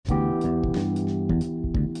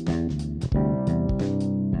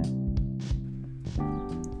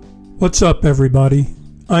What's up, everybody?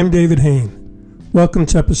 I'm David Hain. Welcome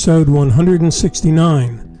to episode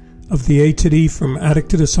 169 of the A to D from Addict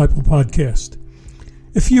to Disciple podcast.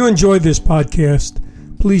 If you enjoy this podcast,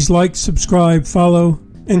 please like, subscribe, follow,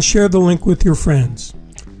 and share the link with your friends.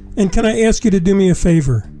 And can I ask you to do me a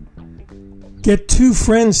favor? Get 2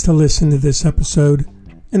 friends to listen to this episode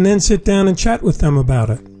and then sit down and chat with them about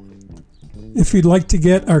it. If you'd like to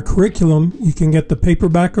get our curriculum, you can get the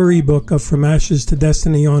paperback or ebook of From Ashes to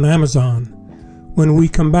Destiny on Amazon. When we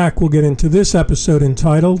come back, we'll get into this episode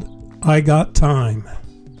entitled, I Got Time.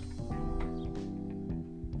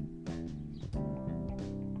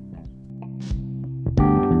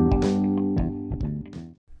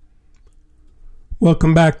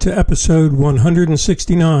 Welcome back to episode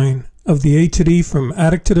 169 of the A to D from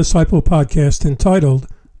Addict to Disciple podcast entitled,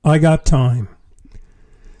 I Got Time.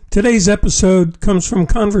 Today's episode comes from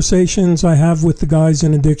conversations I have with the guys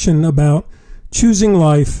in addiction about choosing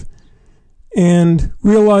life and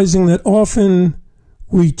realizing that often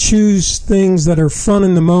we choose things that are fun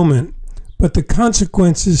in the moment, but the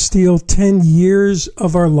consequences steal 10 years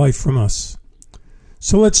of our life from us.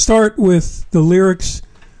 So let's start with the lyrics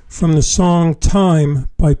from the song Time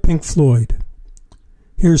by Pink Floyd.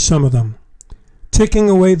 Here's some of them. Ticking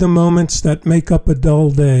away the moments that make up a dull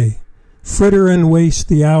day. Fritter and waste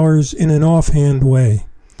the hours in an offhand way.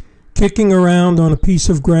 Kicking around on a piece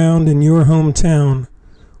of ground in your hometown,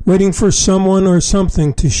 waiting for someone or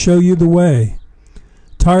something to show you the way.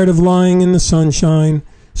 Tired of lying in the sunshine,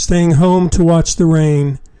 staying home to watch the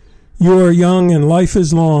rain. You are young and life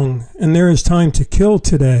is long, and there is time to kill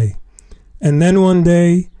today. And then one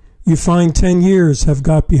day, you find 10 years have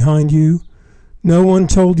got behind you. No one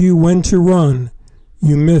told you when to run.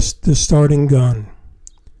 You missed the starting gun.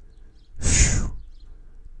 Whew.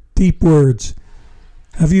 Deep words.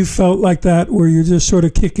 Have you felt like that, where you're just sort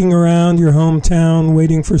of kicking around your hometown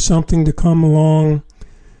waiting for something to come along,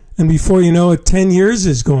 and before you know it, 10 years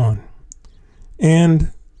is gone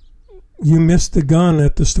and you missed the gun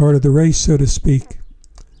at the start of the race, so to speak?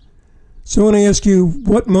 So when I ask you,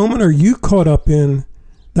 what moment are you caught up in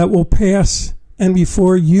that will pass, and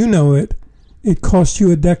before you know it, it cost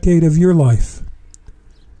you a decade of your life?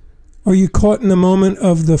 Are you caught in the moment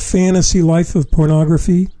of the fantasy life of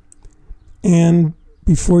pornography, and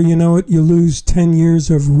before you know it, you lose 10 years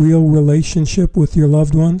of real relationship with your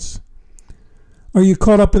loved ones? Are you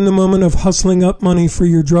caught up in the moment of hustling up money for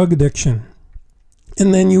your drug addiction,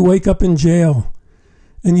 and then you wake up in jail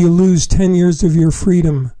and you lose 10 years of your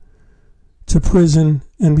freedom to prison,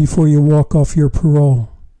 and before you walk off your parole?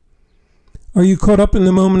 Are you caught up in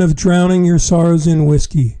the moment of drowning your sorrows in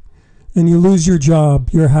whiskey, and you lose your job,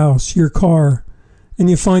 your house, your car, and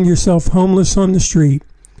you find yourself homeless on the street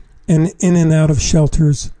and in and out of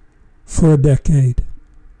shelters for a decade?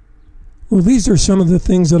 Well, these are some of the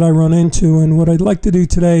things that I run into, and what I'd like to do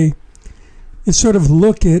today is sort of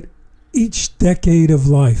look at each decade of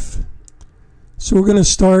life. So we're going to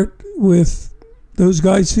start with those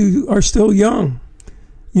guys who are still young,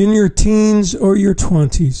 in your teens or your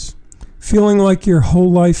 20s, feeling like your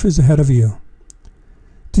whole life is ahead of you.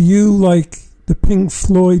 Do you, like the Pink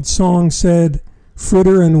Floyd song said,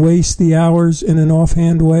 fritter and waste the hours in an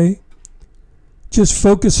offhand way? Just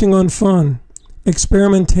focusing on fun,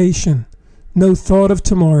 experimentation, no thought of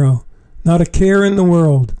tomorrow, not a care in the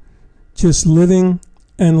world, just living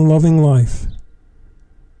and loving life.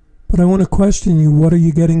 But I want to question you, what are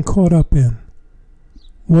you getting caught up in?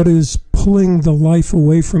 What is pulling the life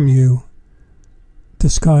away from you,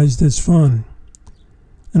 disguised as fun?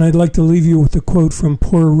 And I'd like to leave you with a quote from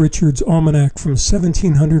Poor Richard's Almanac from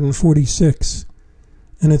 1746.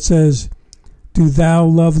 And it says, "Do thou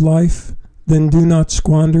love life? Then do not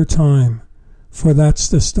squander time, for that's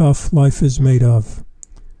the stuff life is made of."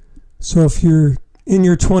 So if you're in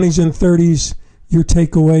your 20s and 30s, your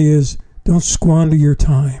takeaway is, don't squander your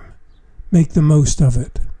time. Make the most of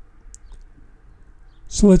it.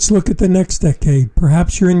 So let's look at the next decade.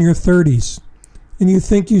 Perhaps you're in your 30s and you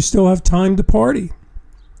think you still have time to party.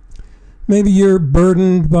 Maybe you're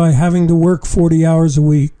burdened by having to work 40 hours a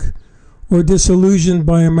week, or disillusioned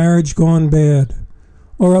by a marriage gone bad,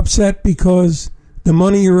 or upset because the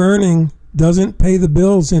money you're earning doesn't pay the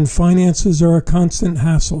bills and finances are a constant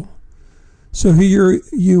hassle. So here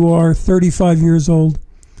you are, 35 years old,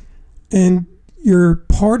 and you're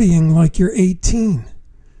partying like you're 18.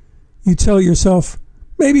 You tell yourself,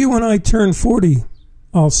 maybe when I turn 40,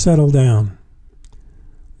 I'll settle down.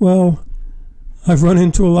 Well, I've run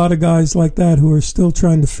into a lot of guys like that who are still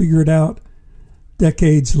trying to figure it out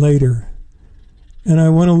decades later. And I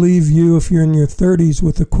want to leave you, if you're in your 30s,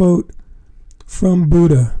 with a quote from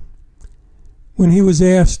Buddha. When he was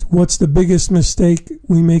asked, "What's the biggest mistake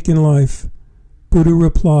we make in life?" Buddha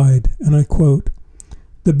replied, and I quote,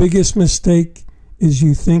 "The biggest mistake is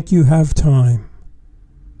you think you have time.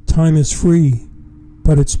 Time is free,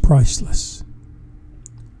 but it's priceless."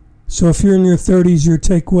 So if you're in your 30s, your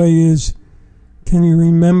takeaway is, can you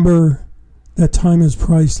remember that time is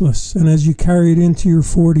priceless? And as you carry it into your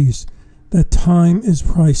 40s, that time is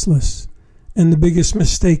priceless. And the biggest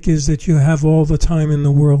mistake is that you have all the time in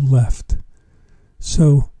the world left.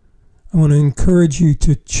 So I want to encourage you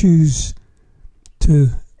to choose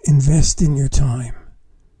to invest in your time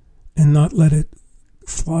and not let it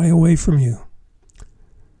fly away from you.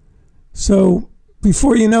 So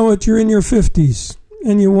before you know it, you're in your 50s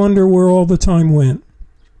and you wonder where all the time went.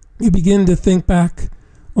 You begin to think back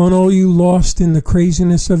on all you lost in the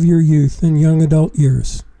craziness of your youth and young adult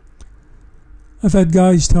years. I've had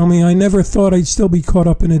guys tell me, "I never thought I'd still be caught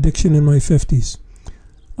up in addiction in my 50s.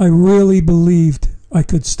 I really believed I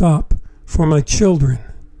could stop for my children.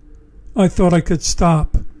 I thought I could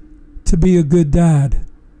stop to be a good dad.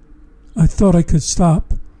 I thought I could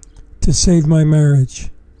stop to save my marriage.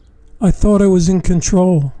 I thought I was in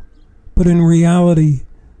control, but in reality,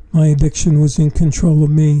 my addiction was in control of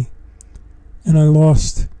me. And I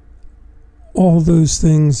lost all those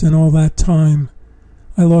things and all that time.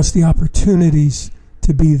 I lost the opportunities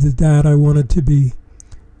to be the dad I wanted to be,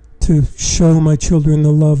 to show my children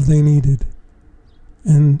the love they needed,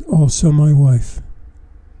 and also my wife."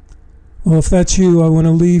 Well, if that's you, I want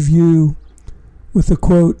to leave you with a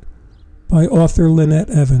quote by author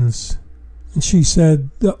Lynette Evans. And she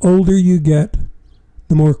said, "The older you get,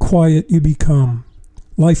 the more quiet you become.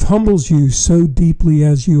 Life humbles you so deeply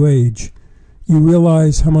as you age. You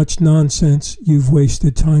realize how much nonsense you've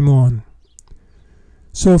wasted time on."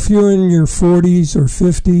 So if you're in your 40s or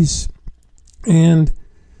 50s and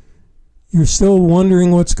you're still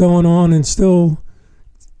wondering what's going on and still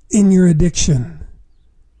in your addiction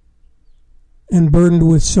and burdened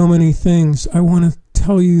with so many things, I want to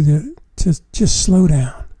tell you that to just slow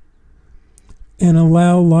down and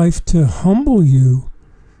allow life to humble you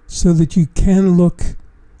so that you can look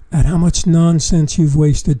at how much nonsense you've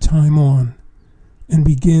wasted time on and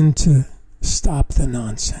begin to stop the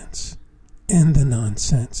nonsense, end the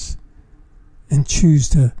nonsense, and choose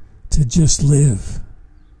to just live.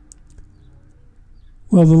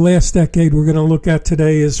 Well, the last decade we're going to look at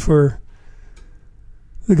today is for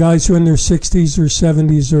the guys who are in their 60s or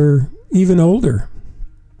 70s or even older.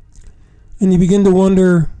 And you begin to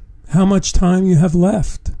wonder how much time you have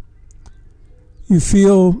left. You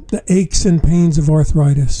feel the aches and pains of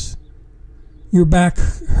arthritis. Your back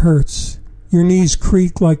hurts. Your knees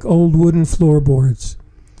creak like old wooden floorboards.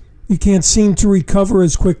 You can't seem to recover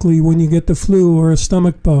as quickly when you get the flu or a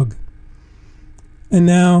stomach bug. And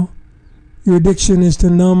now your addiction is to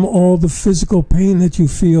numb all the physical pain that you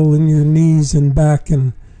feel in your knees and back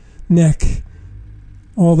and neck,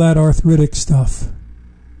 all that arthritic stuff,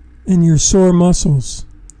 and your sore muscles.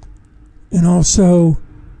 And also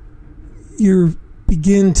you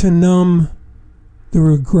begin to numb the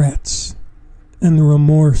regrets and the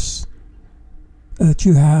remorse that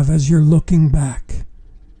you have as you're looking back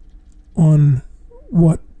on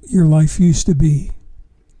what your life used to be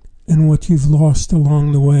and what you've lost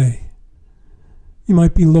along the way. You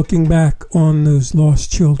might be looking back on those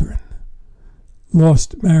lost children,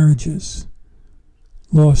 lost marriages,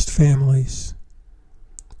 lost families,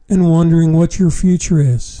 and wondering what your future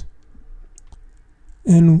is.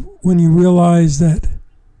 And when you realize that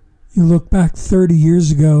you look back 30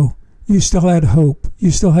 years ago, you still had hope,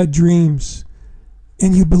 you still had dreams,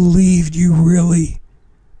 and you believed you really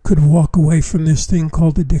could walk away from this thing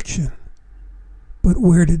called addiction. But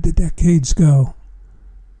where did the decades go?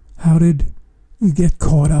 How did you get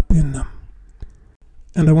caught up in them?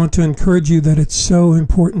 And I want to encourage you that it's so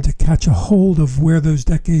important to catch a hold of where those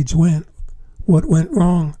decades went, what went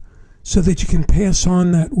wrong, so that you can pass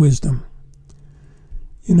on that wisdom.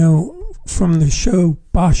 You know, from the show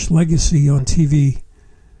Bosch Legacy on TV,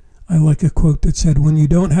 I like a quote that said, "When you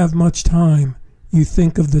don't have much time, you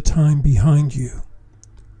think of the time behind you."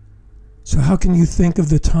 So how can you think of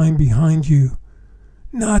the time behind you?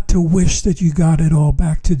 Not to wish that you got it all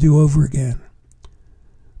back to do over again,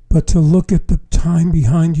 but to look at the time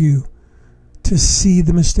behind you, to see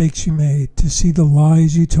the mistakes you made, to see the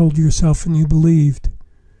lies you told yourself and you believed,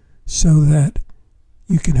 so that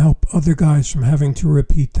you can help other guys from having to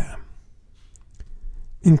repeat them.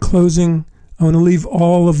 In closing, I want to leave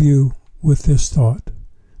all of you with this thought.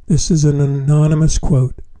 This is an anonymous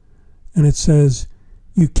quote, and it says,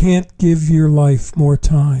 "You can't give your life more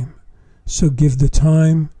time, so give the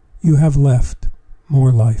time you have left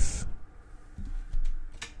more life."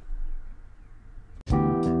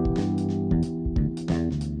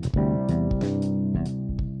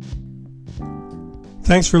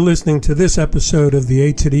 Thanks for listening to this episode of the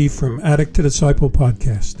A to D from Addict to Disciple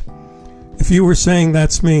podcast. If you were saying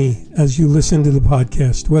that's me as you listen to the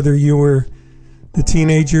podcast, whether you were the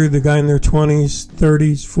teenager, the guy in their 20s,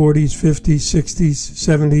 30s, 40s, 50s, 60s,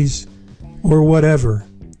 70s, or whatever,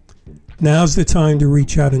 now's the time to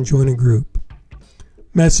reach out and join a group.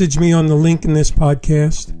 Message me on the link in this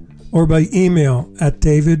podcast or by email at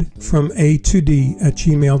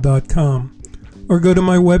davidfroma2d@gmail.com or go to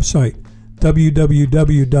my website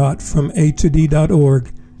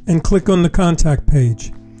www.froma2d.org and click on the contact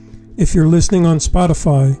page. If you're listening on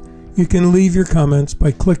Spotify, you can leave your comments by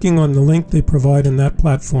clicking on the link they provide in that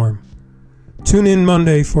platform. Tune in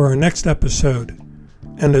Monday for our next episode.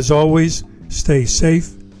 And as always, stay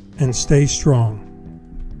safe and stay strong.